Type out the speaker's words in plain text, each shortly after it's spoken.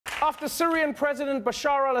After Syrian President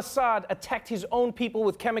Bashar al-Assad attacked his own people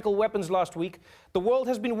with chemical weapons last week, the world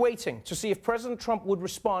has been waiting to see if President Trump would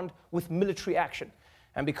respond with military action.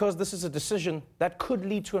 And because this is a decision that could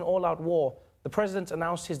lead to an all-out war, the president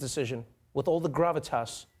announced his decision with all the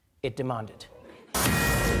gravitas it demanded.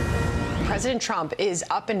 President Trump is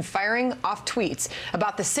up and firing off tweets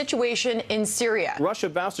about the situation in Syria. Russia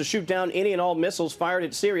vows to shoot down any and all missiles fired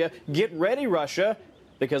at Syria. Get ready, Russia,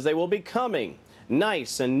 because they will be coming.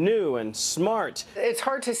 Nice and new and smart. It's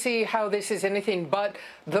hard to see how this is anything but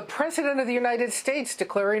the President of the United States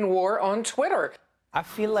declaring war on Twitter. I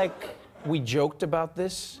feel like we joked about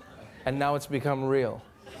this, and now it's become real.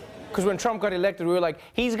 Because when Trump got elected, we were like,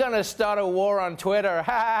 he's going to start a war on Twitter,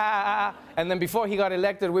 ha, ha, ha. And then before he got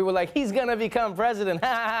elected, we were like, he's going to become president,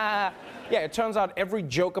 ha, ha, ha. Yeah, it turns out every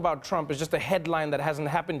joke about Trump is just a headline that hasn't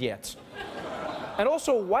happened yet. And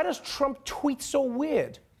also, why does Trump tweet so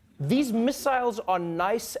weird? These missiles are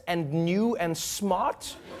nice and new and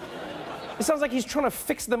smart? It sounds like he's trying to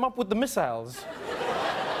fix them up with the missiles.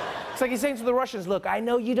 It's like he's saying to the Russians, look, I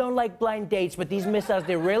know you don't like blind dates, but these missiles,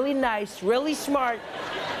 they're really nice, really smart.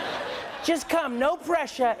 Just come, no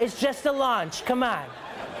pressure, it's just a launch, come on.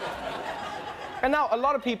 And now, a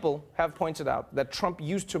lot of people have pointed out that Trump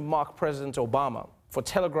used to mock President Obama for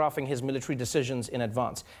telegraphing his military decisions in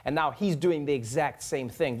advance. And now he's doing the exact same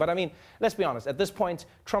thing. But I mean, let's be honest, at this point,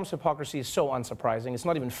 Trump's hypocrisy is so unsurprising, it's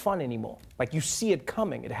not even fun anymore. Like, you see it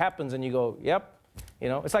coming, it happens, and you go, yep. You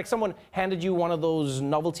know, it's like someone handed you one of those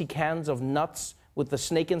novelty cans of nuts with the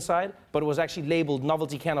snake inside, but it was actually labeled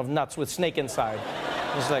novelty can of nuts with snake inside.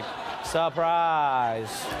 It's like,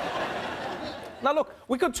 surprise. Now look,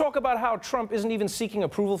 we could talk about how Trump isn't even seeking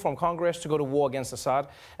approval from Congress to go to war against Assad,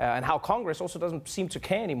 and how Congress also doesn't seem to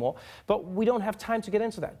care anymore, but we don't have time to get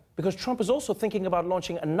into that, because Trump is also thinking about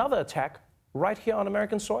launching another attack right here on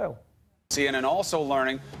American soil. CNN also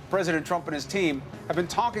learning President Trump and his team have been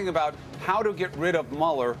talking about how to get rid of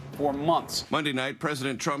Mueller for months. Monday night,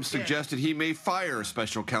 President Trump suggested he may fire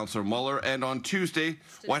Special Counsel Mueller, and on Tuesday,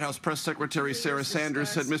 White House Press Secretary Sarah Sanders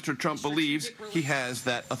said Mr. Trump believes he has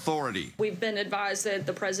that authority. We've been advised that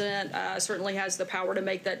the president certainly has the power to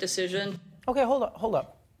make that decision. Okay, hold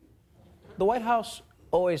up. The White House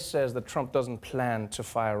always says that Trump doesn't plan to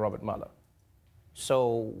fire Robert Mueller.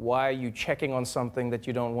 So why are you checking on something that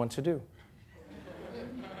you don't want to do?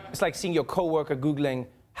 It's like seeing your coworker Googling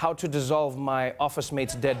how to dissolve my office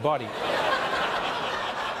mate's dead body.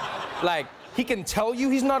 Like, he can tell you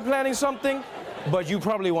he's not planning something, but you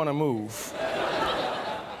probably want to move.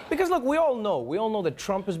 Because look, we all know that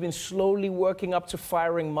Trump has been slowly working up to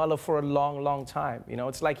firing Mueller for a long, long time. You know,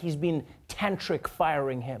 it's like he's been tantric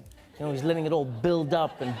firing him. You know, he's letting it all build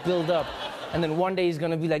up, and then one day he's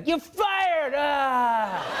gonna be like, "You're fired!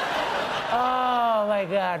 Ah! Oh my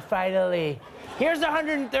God, finally. Here's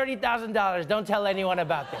 $130,000. Don't tell anyone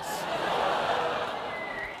about this."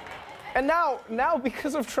 And now,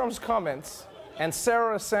 because of Trump's comments and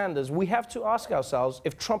Sarah Sanders, we have to ask ourselves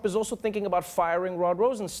if Trump is also thinking about firing Rod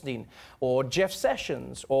Rosenstein or Jeff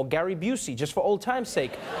Sessions or Gary Busey, just for old time's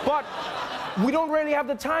sake. But we don't really have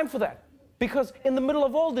the time for that, because in the middle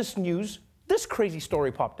of all this news, this crazy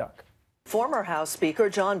story popped up. Former House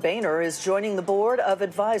Speaker John Boehner is joining the board of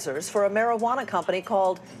advisors for a marijuana company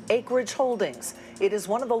called Acreage Holdings. It is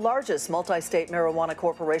one of the largest multi-state marijuana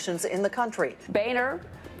corporations in the country. Boehner,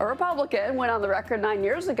 a Republican, went on the record 9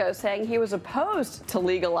 years ago saying he was opposed to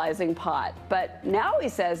legalizing pot. But now he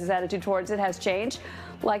says his attitude towards it has changed,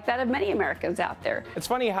 like that of many Americans out there. It's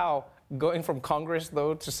funny how going from Congress,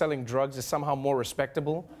 though, to selling drugs is somehow more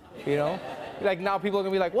respectable, you know? Like, now people are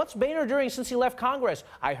gonna be like, what's Boehner doing since he left Congress?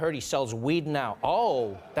 I heard he sells weed now.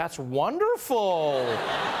 Oh, that's wonderful.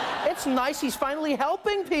 It's nice he's finally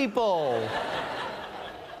helping people.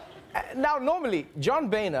 Now, normally, John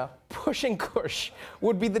Boehner pushing Kush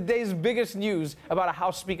would be the day's biggest news about a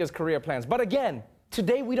House Speaker's career plans. But again,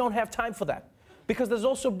 today we don't have time for that, because there's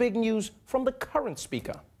also big news from the current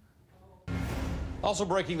Speaker. Also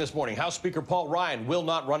breaking this morning, House Speaker Paul Ryan will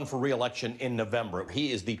not run for re-election in November.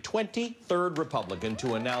 He is the 23rd Republican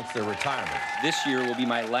to announce their retirement. This year will be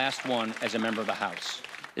my last one as a member of the House.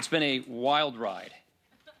 It's been a wild ride,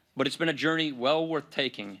 but it's been a journey well worth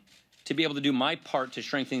taking to be able to do my part to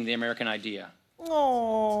strengthening the American idea.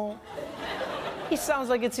 Oh, he sounds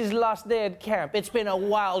like it's his last day at camp. It's been a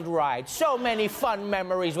wild ride. So many fun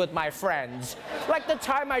memories with my friends. Like the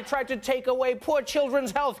time I tried to take away poor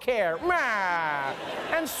children's health care.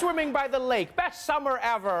 And swimming by the lake. Best summer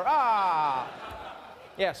ever. Ah.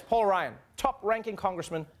 Yes, Paul Ryan, top-ranking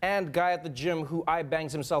congressman and guy at the gym who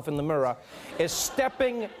eye-bangs himself in the mirror, is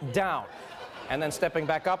stepping down. And then stepping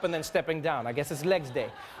back up and then stepping down. I guess it's legs day.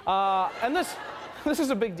 And this This is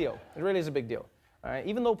a big deal. It really is a big deal. All right?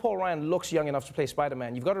 Even though Paul Ryan looks young enough to play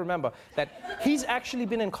Spider-Man, you've got to remember that he's actually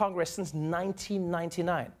been in Congress since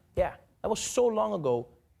 1999. Yeah, that was so long ago,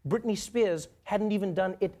 Britney Spears hadn't even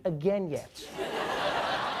done it again yet.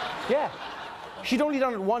 Yeah, she'd only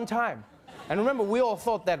done it one time. And remember, we all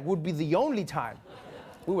thought that would be the only time.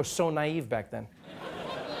 We were so naive back then.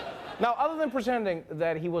 Now, other than pretending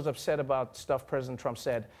that he was upset about stuff President Trump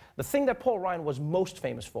said, the thing that Paul Ryan was most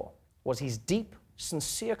famous for was his deep,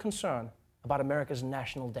 sincere concern about America's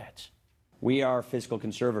national debt. We are fiscal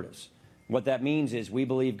conservatives. What that means is we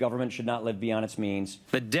believe government should not live beyond its means.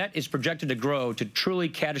 The debt is projected to grow to truly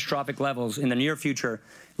catastrophic levels in the near future,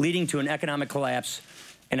 leading to an economic collapse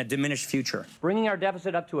and a diminished future. Bringing our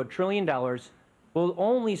deficit up to $1 trillion will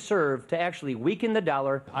only serve to actually weaken the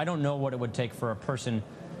dollar. I don't know what it would take for a person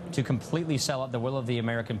to completely sell out the will of the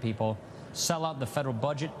American people, sell out the federal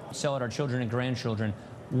budget, sell out our children and grandchildren.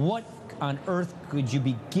 What on earth could you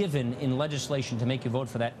be given in legislation to make you vote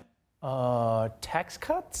for that? Tax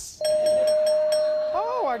cuts?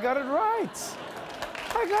 Oh, I got it right.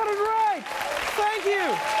 I got it right. Thank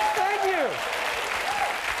you. Thank you.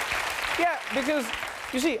 Yeah, because,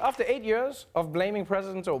 you see, after 8 years of blaming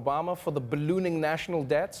President Obama for the ballooning national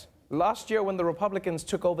debt, last year when the Republicans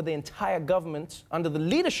took over the entire government under the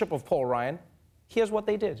leadership of Paul Ryan, here's what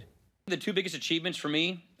they did. The two biggest achievements for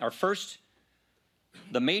me are, first,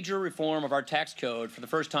 the major reform of our tax code for the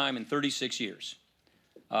first time in 36 years.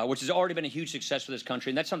 Which has already been a huge success for this country,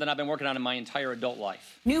 and that's something I've been working on in my entire adult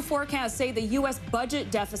life. New forecasts say the U.S. budget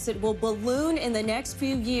deficit will balloon in the next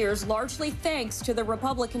few years, largely thanks to the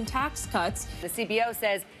Republican tax cuts. The CBO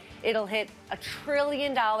says it'll hit $1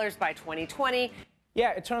 trillion by 2020.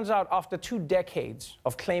 Yeah, it turns out after 2 decades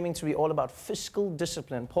of claiming to be all about fiscal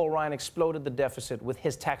discipline, Paul Ryan exploded the deficit with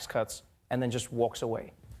his tax cuts and then just walks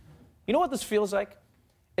away. You know what this feels like?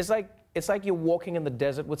 It's like you're walking in the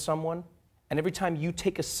desert with someone, and every time you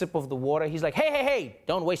take a sip of the water, he's like, hey,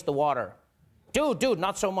 don't waste the water. Dude,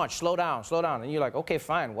 not so much, slow down. And you're like, okay,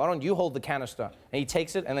 fine, why don't you hold the canister? And he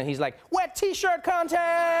takes it, and then he's like, wet t-shirt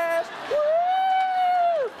contest! Woo!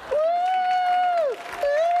 Woo! Woo!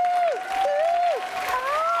 Woo!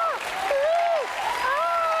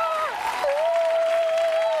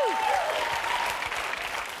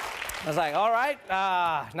 I was like, all right,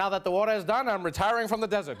 now that the water is done, I'm retiring from the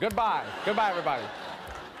desert. Goodbye, everybody.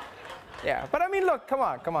 Yeah, but I mean, look, come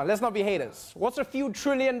on, let's not be haters. What's a few $1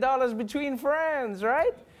 trillion between friends,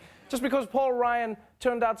 right? Just because Paul Ryan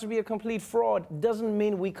turned out to be a complete fraud doesn't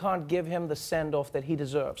mean we can't give him the send-off that he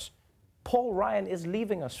deserves. Paul Ryan is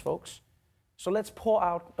leaving us, folks. So let's pour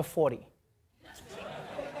out a 40.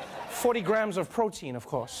 40 grams of protein, of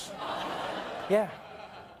course. Yeah,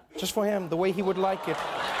 just for him, the way he would like it.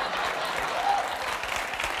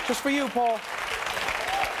 Just for you, Paul.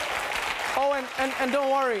 Oh, and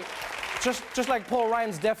don't worry. Just like Paul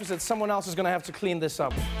Ryan's deficit, someone else is going to have to clean this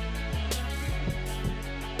up.